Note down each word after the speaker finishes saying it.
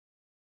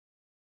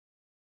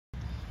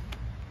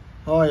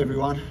Hi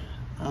everyone.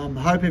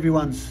 Hope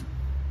everyone's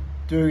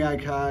doing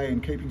okay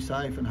and keeping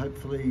safe, and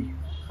hopefully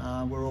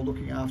we're all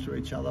looking after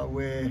each other.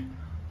 We're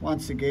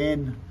once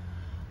again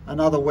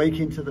another week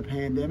into the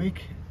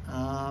pandemic.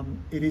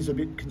 It is a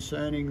bit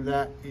concerning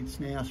that it's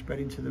now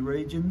spreading to the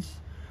regions.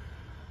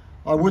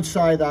 I would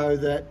say though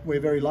that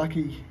we're very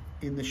lucky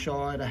in the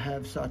Shire to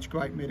have such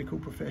great medical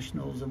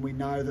professionals, and we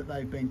know that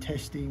they've been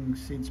testing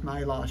since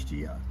May last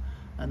year,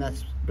 and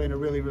that's been a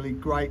really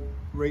great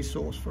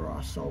resource for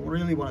us. So I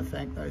really want to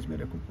thank those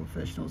medical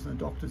professionals and the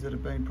doctors that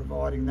have been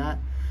providing that.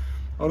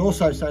 I'd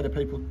also say to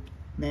people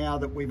now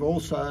that we've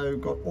also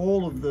got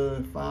all of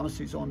the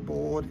pharmacies on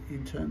board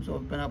in terms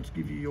of being able to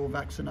give you your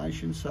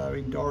vaccinations. So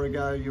in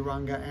Dorrigo,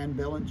 Urunga and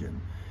Bellingen,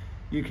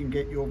 you can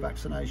get your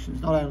vaccinations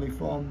not only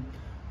from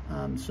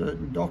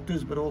certain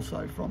doctors but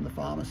also from the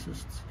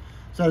pharmacists.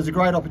 So there's a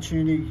great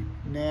opportunity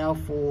now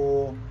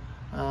for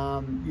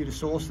you to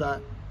source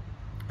that,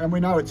 and we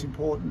know it's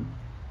important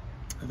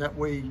that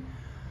we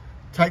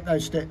take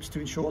those steps to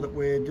ensure that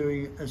we're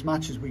doing as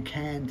much as we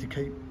can to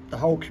keep the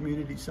whole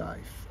community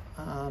safe.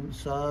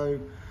 So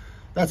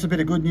that's a bit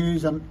of good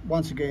news, and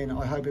once again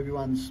I hope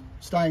everyone's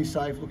staying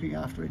safe, looking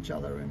after each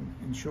other and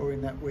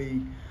ensuring that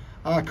we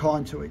are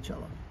kind to each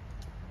other.